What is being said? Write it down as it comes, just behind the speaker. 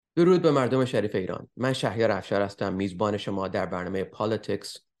درود به مردم شریف ایران. من شهریار افشار هستم، میزبان شما در برنامه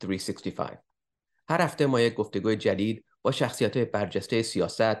Politics 365. هر هفته ما یک گفتگوی جدید با شخصیت‌های برجسته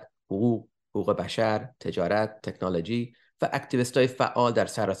سیاست، حقوق بشر، تجارت، تکنولوژی و اکتیویست‌های فعال در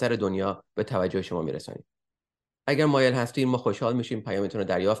سراسر دنیا به توجه شما میرسانیم. اگر مایل هستین ما خوشحال میشیم پیامتون رو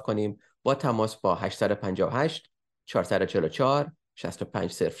دریافت کنیم با تماس با 858 444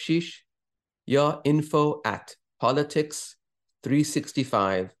 6506 یا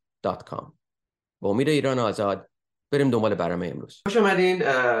info@politics365.com. با امید ایران آزاد بریم دنبال برنامه امروز. خوش آمدین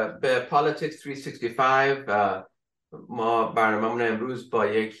به Politics 365. ما برنامه‌مون امروز با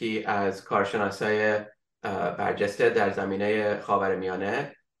یکی از کارشناسای برجسته در زمینه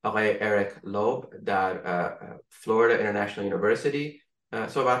خاورمیانه، آقای اریک لوب در فلوریدا اینترنشنال یونیورسیتی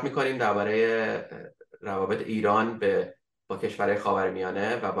صحبت می‌کنیم درباره روابط ایران با کشورهای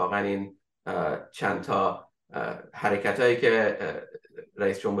خاورمیانه و واقعا این چند تا حرکت‌هایی که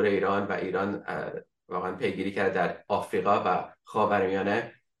رئیس جمهور ایران و ایران واقعا پیگیری کرده در آفریقا و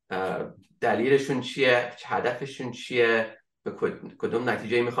خاورمیانه، دلیلشون چیه، هدفشون چیه، به کدوم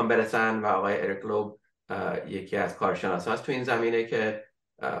نتیجه میخوان برسن. و آقای اریک لوب یکی از کارشناساست تو این زمینه که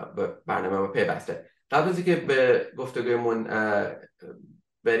به برنامه ما پیوسته. قبل از اینکه به گفتگومون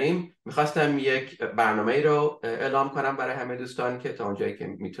بریم میخواستم یک برنامه رو اعلام کنم برای همه دوستان که تا اونجایی که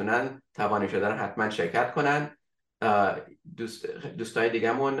میتونن توانایی شدن حتما شرکت کنن. دوستان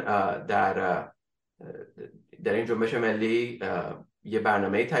دیگه‌مون در این جنبش ملی یه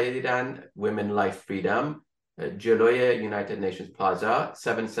برنامه تهیه دیدن، Women Life Freedom، جلوی United Nations Plaza،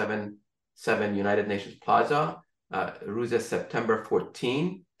 777 United Nations Plaza، روز سپتامبر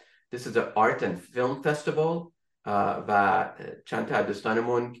 14. This is an art and film festival و چند تا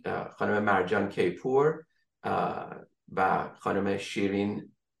دوستانمون، خانم مرجان کیپور و خانم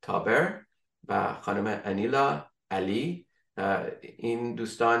شیرین تابر و خانم انیلا علی، این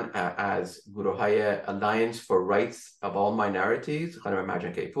دوستان از گروه های Alliance for Rights of All Minorities، خانم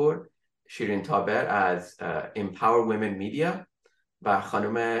مرجان کیپور، شیرین تابر از Empower Women Media و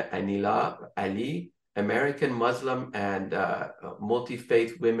خانم انیلا علی American Muslim and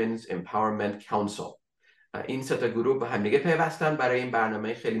Multi-Faith Women's Empowerment Council. این سه تا گروه به هم دیگه پیوستن برای این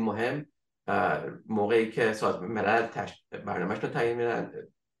برنامه خیلی مهم. موقعی که سازمان ملل برنامه‌شون رو تعیین می‌کنن،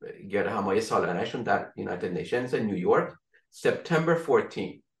 گردهمایی سالانه‌شون در United Nations نیویورک، سپتامبر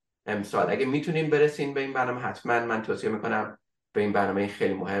 14 امسال. اگه میتونین برسین به این برنامه، حتما من توصیه میکنم به این برنامه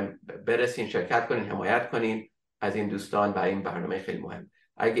خیلی مهم برسین، شرکت کنین، حمایت کنین از این دوستان و این برنامه خیلی مهم.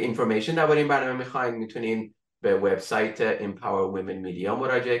 اگه اینفورمیشن درباره این برنامه میخواین میتونین به وبسایت Empower Women Media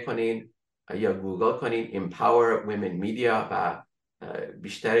مراجعه کنین یا گوگل کنین Empower Women Media و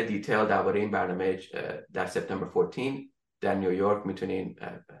بیشتر دیتیل درباره این برنامه در سپتامبر 14 در نیویورک میتونین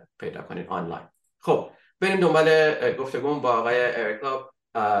پیدا کنین آنلاین. خب بریم دنبال گفتگوم با آقای اریک لوب.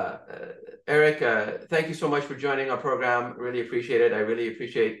 Eric, thank you so much for joining our program. Really appreciate it. I really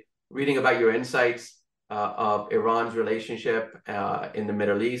appreciate reading about your insights of Iran's relationship in the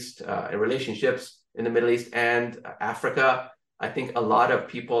Middle East, relationships in the Middle East and Africa. I think a lot of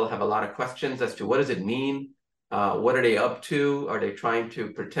people have a lot of questions as to what does it mean? What are they up to? Are they trying to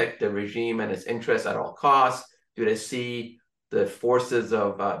protect the regime and its interests at all costs? Do they see the forces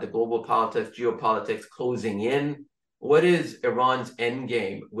of the global politics, geopolitics closing in? What is Iran's end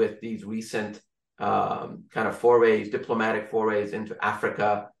game with these recent kind of forays, diplomatic forays into Africa,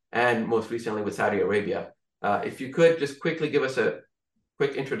 and most recently with Saudi Arabia? If you could just quickly give us a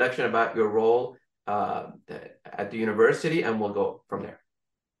quick introduction about your role at the university, and we'll go from there.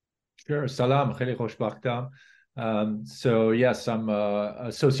 Sure. Salam. خیلی خوشبختم. So yes, I'm an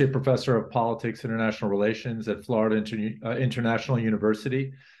associate professor of politics, international relations at Florida International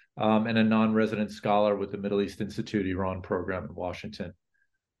University, and a non-resident scholar with the Middle East Institute Iran program in Washington.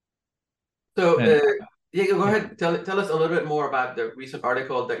 So yeah, go ahead. Tell us a little bit more about the recent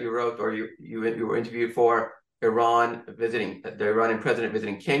article that you wrote, or you were interviewed for, Iran visiting, the Iranian president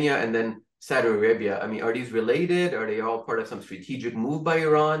visiting Kenya and then Saudi Arabia. I mean, are these related? Are they all part of some strategic move by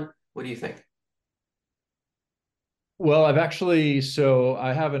Iran? What do you think? Well,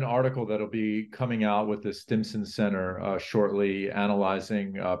 I have an article that'll be coming out with the Stimson Center shortly, analyzing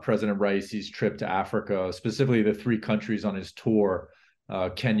President Raisi's trip to Africa, specifically the three countries on his tour,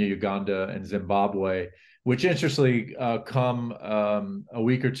 Kenya, Uganda, and Zimbabwe, which interestingly come a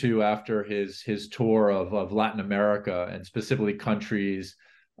week or two after his tour of Latin America, and specifically countries,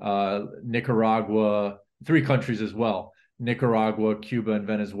 Nicaragua, three countries as well, Nicaragua, Cuba, and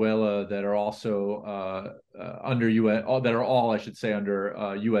Venezuela, that are also under U.S. that are all, I should say, under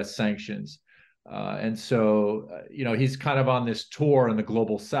U.S. sanctions. And so, he's kind of on this tour in the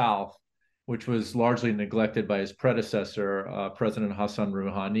global South, which was largely neglected by his predecessor, President Hassan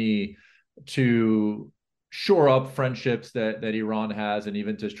Rouhani, to shore up friendships that Iran has and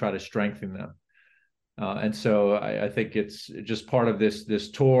even to try to strengthen them. And so I think it's just part of this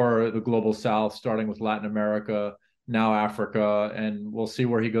tour, the Global South, starting with Latin America, now Africa, and we'll see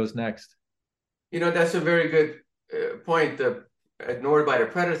where he goes next. That's a very good point. Ignored by the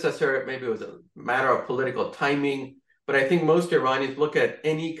predecessor, maybe it was a matter of political timing, but I think most Iranians look at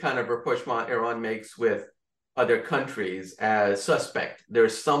any kind of rapprochement Iran makes with other countries as suspect.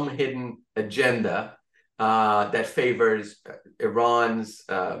 There's some hidden agenda that favors Iran's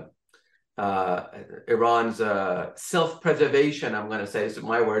self-preservation, I'm going to say, this is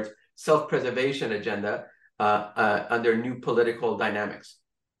my words, self-preservation agenda under new political dynamics.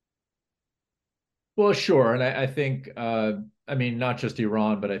 Well, sure. And I think, I mean, not just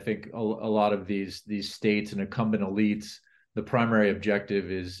Iran, but I think a lot of these states and incumbent elites, the primary objective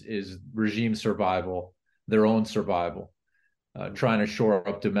is regime survival, their own survival, trying to shore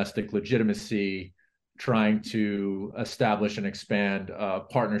up domestic legitimacy, trying to establish and expand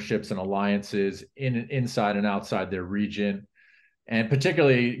partnerships and alliances inside and outside their region. And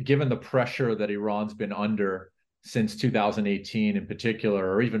particularly given the pressure that Iran's been under since 2018 in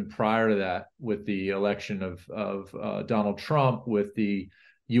particular, or even prior to that with the election of Donald Trump, with the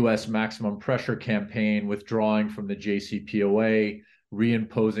U.S. maximum pressure campaign, withdrawing from the JCPOA,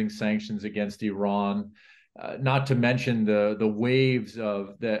 reimposing sanctions against Iran, not to mention the waves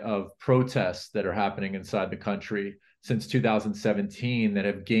of protests that are happening inside the country since 2017 that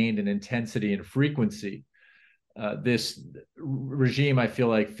have gained in intensity and frequency. This regime, I feel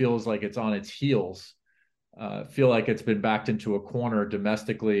like, feels like it's on its heels. Feel like it's been backed into a corner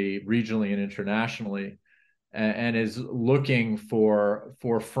domestically, regionally, and internationally, and is looking for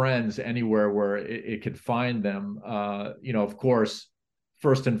friends anywhere where it could find them. Of course,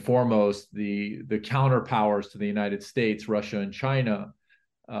 first and foremost, the counterpowers to the United States, Russia and China,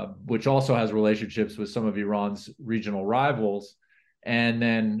 which also has relationships with some of Iran's regional rivals, and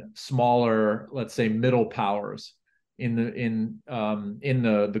then smaller, let's say, middle powers in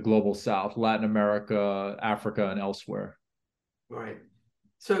the global South, Latin America, Africa, and elsewhere. Right.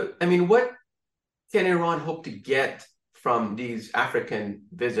 So, I mean, what can Iran hope to get from these African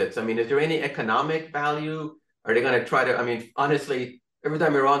visits? I mean, is there any economic value? Are they going to try to, I mean, honestly, every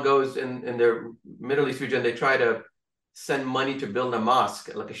time Iran goes in the Middle East region, they try to send money to build a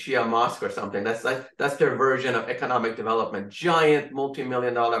mosque, like a Shia mosque or something. That's their version of economic development. Giant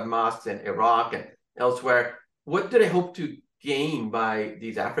multi-million-dollar mosques in Iraq and elsewhere. What do they hope to gain by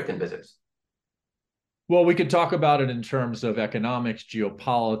these African visits? Well, we could talk about it in terms of economics,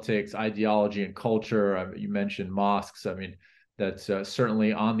 geopolitics, ideology, and culture. You mentioned mosques. I mean, that's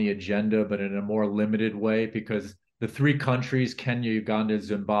certainly on the agenda, but in a more limited way, because the three countries, Kenya, Uganda, and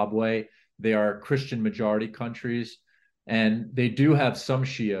Zimbabwe, they are Christian majority countries, and they do have some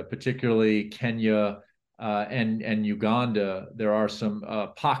Shia, particularly Kenya and Uganda. There are some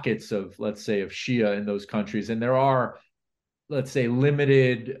pockets of, let's say, of Shia in those countries, and there are, let's say,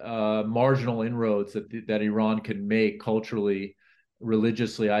 limited marginal inroads that Iran can make culturally,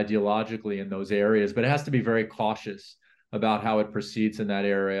 religiously, ideologically in those areas, but it has to be very cautious about how it proceeds in that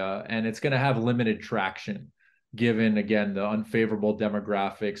area, and it's going to have limited traction given, again, the unfavorable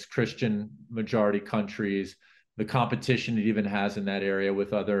demographics, Christian majority countries, the competition it even has in that area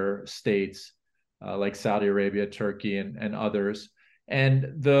with other states like Saudi Arabia, Turkey, and others.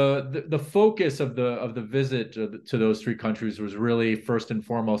 And the focus of the visit to those three countries was really first and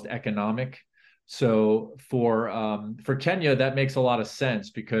foremost economic. So for Kenya, that makes a lot of sense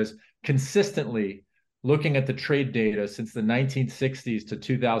because consistently looking at the trade data since the 1960s to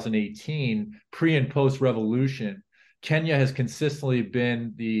 2018, pre and post revolution, Kenya has consistently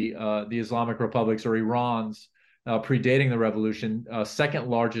been the Islamic Republic's or Iran's predating the revolution, second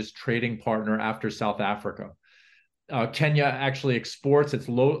largest trading partner after South Africa. Kenya actually exports its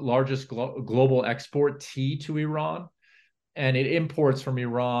largest global export, tea, to Iran, and it imports from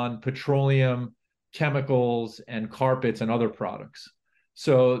Iran petroleum, chemicals, and carpets and other products.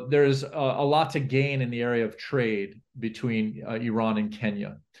 So there's a lot to gain in the area of trade between Iran and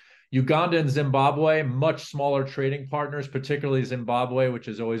Kenya. Uganda and Zimbabwe, much smaller trading partners, particularly Zimbabwe, which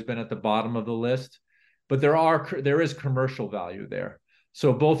has always been at the bottom of the list. But there is commercial value there.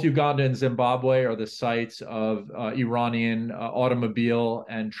 So both Uganda and Zimbabwe are the sites of Iranian automobile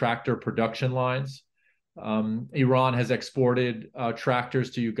and tractor production lines. Iran has exported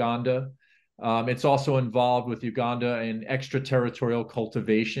tractors to Uganda. It's also involved with Uganda in extraterritorial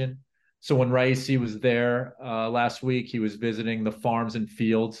cultivation. So when Raisi was there last week, he was visiting the farms and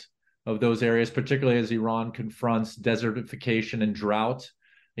fields of those areas, particularly as Iran confronts desertification and drought.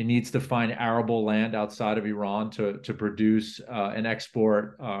 It needs to find arable land outside of Iran to produce and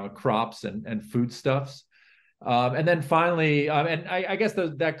export crops and foodstuffs. And then finally, and I guess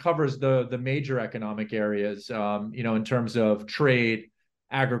that covers the major economic areas, in terms of trade,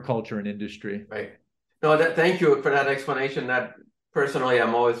 agriculture, and industry. Right. No, thank you for that explanation. That personally,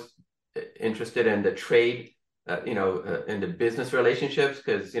 I'm always interested in the trade, in the business relationships,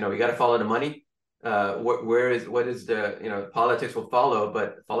 because, we got to follow the money. What is the, politics will follow,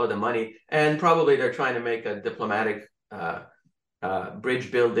 but follow the money. And probably they're trying to make a diplomatic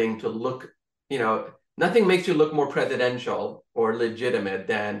bridge building to look, nothing makes you look more presidential or legitimate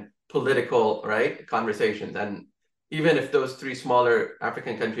than political, right, conversations. And even if those three smaller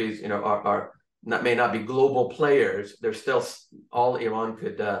African countries, may not be global players, they're still all Iran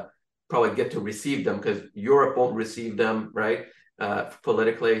could probably get to receive them, because Europe won't receive them, right,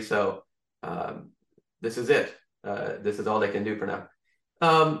 politically. So this is it. This is all they can do for now.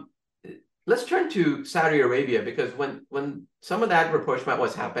 Let's turn to Saudi Arabia, because when some of that rapprochement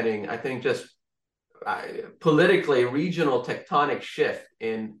was happening, I think just politically, regional tectonic shift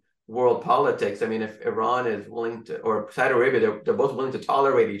in world politics. I mean, if Iran is willing to, or Saudi Arabia, they're both willing to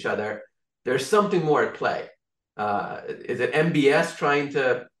tolerate each other, there's something more at play. Is it MBS trying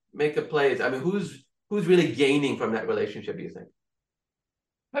to make a play? I mean, who's really gaining from that relationship, do you think?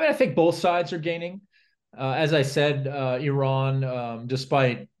 I think both sides are gaining. As I said, Iran,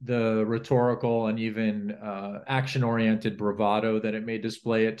 despite the rhetorical and even action-oriented bravado that it may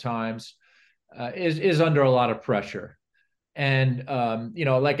display at times, is under a lot of pressure. And,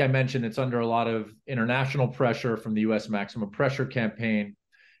 like I mentioned, it's under a lot of international pressure from the U.S. Maximum Pressure Campaign.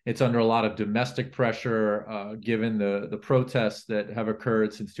 It's under a lot of domestic pressure, given the protests that have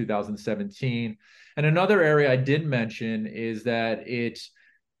occurred since 2017. And another area I did mention is that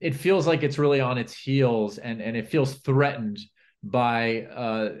it feels like it's really on its heels, and it feels threatened by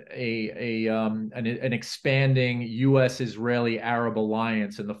an expanding U.S.-Israeli Arab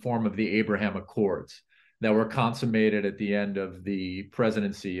alliance in the form of the Abraham Accords that were consummated at the end of the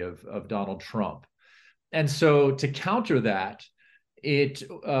presidency of Donald Trump. And so to counter that, it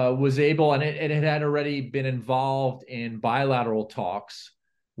was able, and it had already been involved in bilateral talks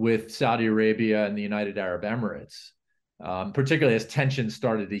with Saudi Arabia and the United Arab Emirates, particularly as tensions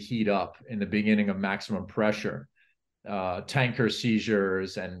started to heat up in the beginning of maximum pressure. Tanker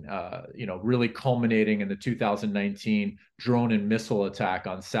seizures and, really culminating in the 2019 drone and missile attack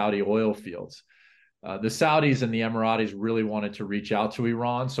on Saudi oil fields. The Saudis and the Emiratis really wanted to reach out to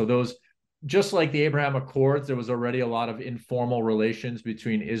Iran. So those, just like the Abraham Accords, there was already a lot of informal relations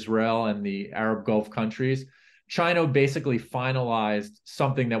between Israel and the Arab Gulf countries. China basically finalized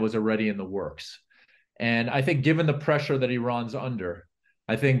something that was already in the works. And I think given the pressure that Iran's under,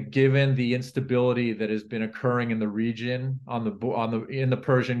 I think given the instability that has been occurring in the region, in the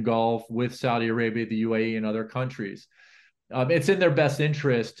Persian Gulf with Saudi Arabia, the UAE, and other countries, it's in their best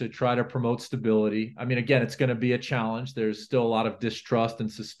interest to try to promote stability. I mean, again, it's going to be a challenge. There's still a lot of distrust and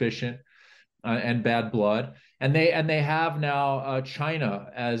suspicion and bad blood, and they have now China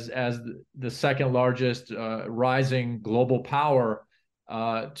as the second largest rising global power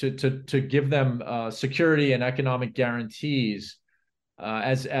to give them security and economic guarantees.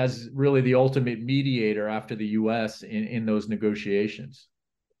 As really the ultimate mediator after the U.S. in those negotiations,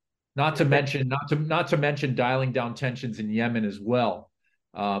 not to mention dialing down tensions in Yemen as well,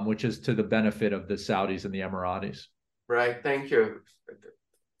 which is to the benefit of the Saudis and the Emiratis. Right. Thank you.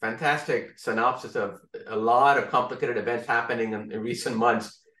 Fantastic synopsis of a lot of complicated events happening in recent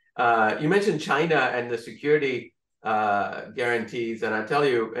months. You mentioned China and the security guarantees, and I tell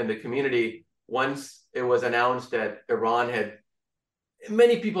you, in the community, once it was announced that Iran had,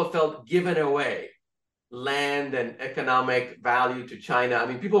 many people felt, given away land and economic value to China. I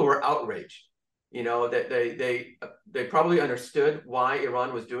mean, people were outraged. That they probably understood why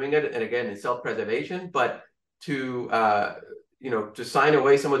Iran was doing it, and again, in self-preservation. But to sign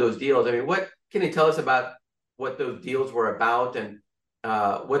away some of those deals. I mean, what can you tell us about what those deals were about, and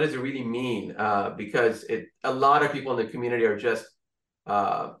what does it really mean? Because a lot of people in the community are just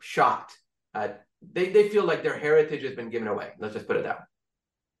shocked. They feel like their heritage has been given away. Let's just put it that way.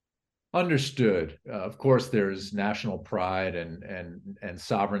 Understood. Of course, there's national pride and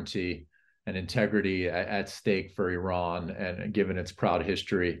sovereignty and integrity at stake for Iran, and given its proud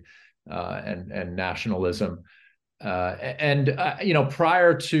history and nationalism.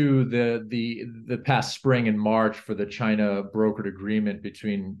 Prior to the past spring in March for the China brokered agreement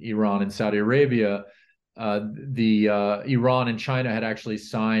between Iran and Saudi Arabia, Iran and China had actually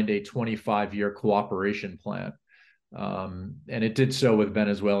signed a 25-year cooperation plan. And it did so with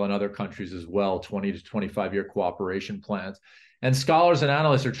Venezuela and other countries as well, 20 to 25-year cooperation plans. And scholars and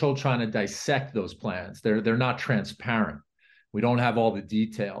analysts are still trying to dissect those plans. They're not transparent. We don't have all the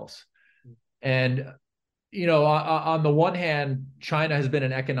details. And on the one hand, China has been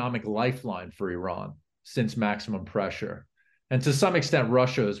an economic lifeline for Iran since maximum pressure, and to some extent,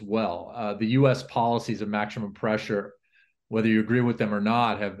 Russia as well. The U.S. policies of maximum pressure, whether you agree with them or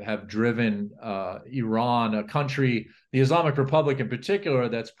not, have driven Iran, a country, the Islamic Republic in particular,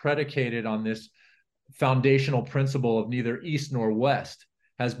 that's predicated on this foundational principle of neither East nor West,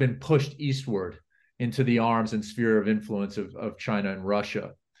 has been pushed eastward into the arms and sphere of influence of China and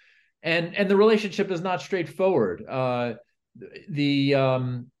Russia. And the relationship is not straightforward.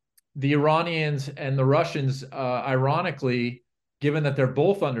 The Iranians and the Russians, ironically, given that they're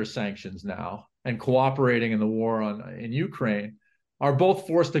both under sanctions now and cooperating in the war in Ukraine, are both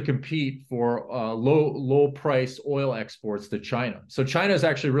forced to compete for low price oil exports to China. So China is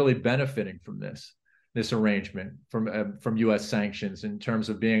actually really benefiting from this arrangement from U.S. sanctions in terms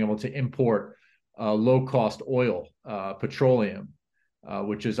of being able to import low cost oil, petroleum.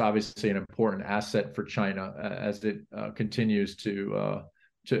 Which is obviously an important asset for China as it continues to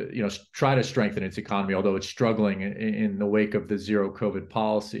try to strengthen its economy, although it's struggling in the wake of the zero COVID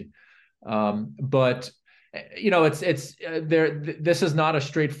policy. But it's there. This is not a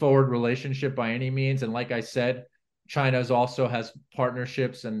straightforward relationship by any means, and like I said, China also has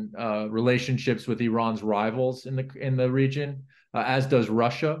partnerships and relationships with Iran's rivals in the region, as does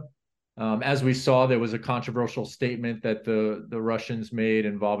Russia. As we saw, there was a controversial statement that the Russians made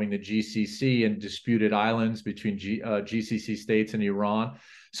involving the GCC and disputed islands between GCC states and Iran.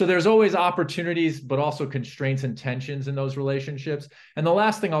 So there's always opportunities, but also constraints and tensions in those relationships. And the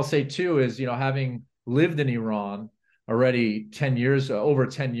last thing I'll say too is, having lived in Iran already over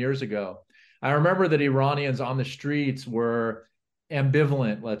 10 years ago, I remember that Iranians on the streets were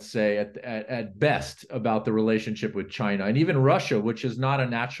ambivalent, let's say, at best, about the relationship with China, and even Russia, which is not a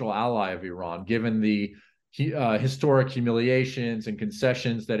natural ally of Iran, given the historic humiliations and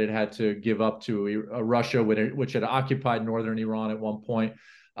concessions that it had to give up to Russia, which had occupied northern Iran at one point.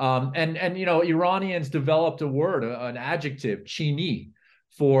 And Iranians developed a word, an adjective, chini,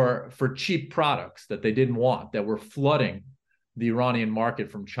 for cheap products that they didn't want, that were flooding the Iranian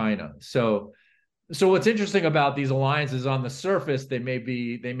market from China. So what's interesting about these alliances, on the surface, they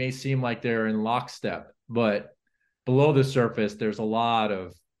may seem like they're in lockstep, but below the surface, there's a lot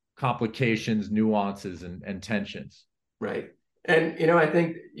of complications, nuances, and tensions. Right. And, I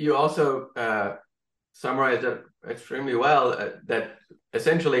think you also summarized it extremely well, that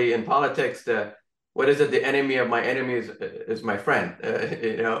essentially in politics, what is it? The enemy of my enemy is my friend.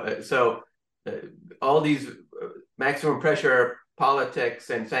 So all these maximum pressure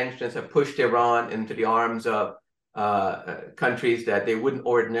politics and sanctions have pushed Iran into the arms of countries that they wouldn't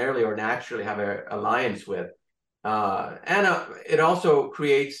ordinarily or naturally have an alliance with. And it also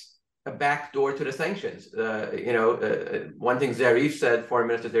creates a backdoor to the sanctions. One thing Foreign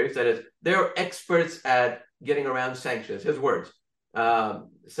Minister Zarif said is, they're experts at getting around sanctions, his words.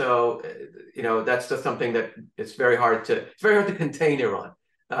 So that's just something that it's very hard to contain Iran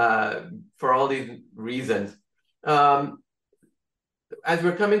for all these reasons. As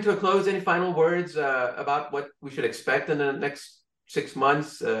we're coming to a close, any final words about what we should expect in the next 6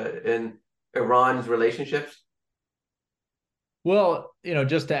 months in Iran's relationships? Well,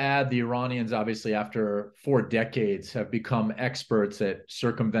 just to add, the Iranians, obviously, after 4 decades, have become experts at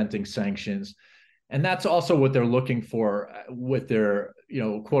circumventing sanctions. And that's also what they're looking for with their,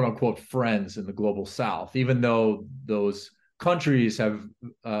 quote unquote, friends in the global South, even though those countries have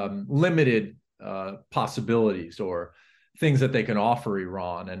limited possibilities or things that they can offer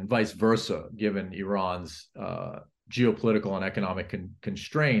Iran, and vice versa, given Iran's geopolitical and economic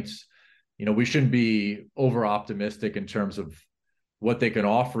constraints. We shouldn't be over optimistic in terms of what they can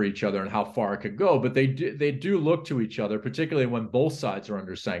offer each other and how far it could go, but they do look to each other, particularly when both sides are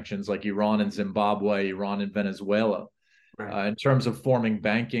under sanctions, like Iran and Zimbabwe, Iran and Venezuela, right, in terms of forming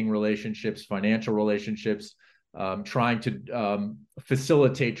banking relationships, financial relationships, trying to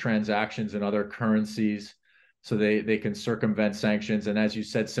facilitate transactions in other currencies, so they can circumvent sanctions. And as you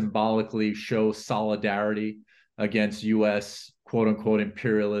said, symbolically show solidarity against U.S. quote unquote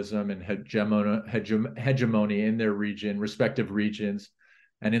imperialism and hegemony in their respective regions,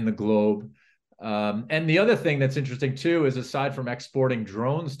 and in the globe. And the other thing that's interesting too is, aside from exporting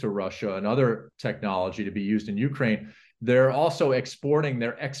drones to Russia and other technology to be used in Ukraine, they're also exporting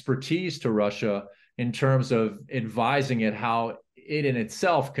their expertise to Russia in terms of advising it how it in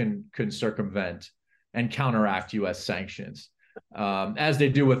itself can circumvent and counteract U.S. sanctions, as they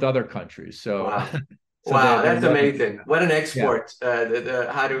do with other countries. So, wow, that's amazing. What an export,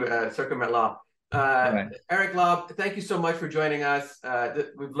 how to circumvent law. Right. Eric Lobb, thank you so much for joining us.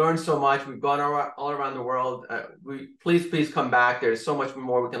 We've learned so much. We've gone all around the world. Please come back. There's so much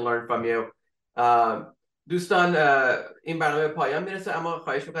more we can learn from you. دوستان این برنامه پایان میرسه، اما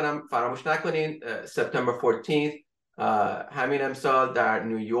خواهش میکنم فراموش نکنین سپتامبر 14 همین امسال در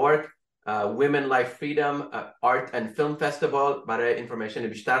نیویورک Women Life Freedom Art and Film Festival. برای اینفورمیشن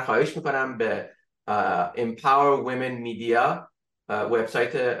بیشتر خواهش میکنم به Empower Women Media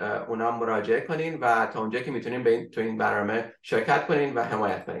وبسایت اونا مراجعه کنین و تا اونجا که میتونین تو این برنامه شرکت کنین و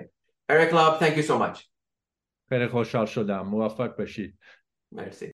حمایت کنین. Eric Lobb, thank you so much. خیلی خوشحال شدم. موفق باشید. مرسی.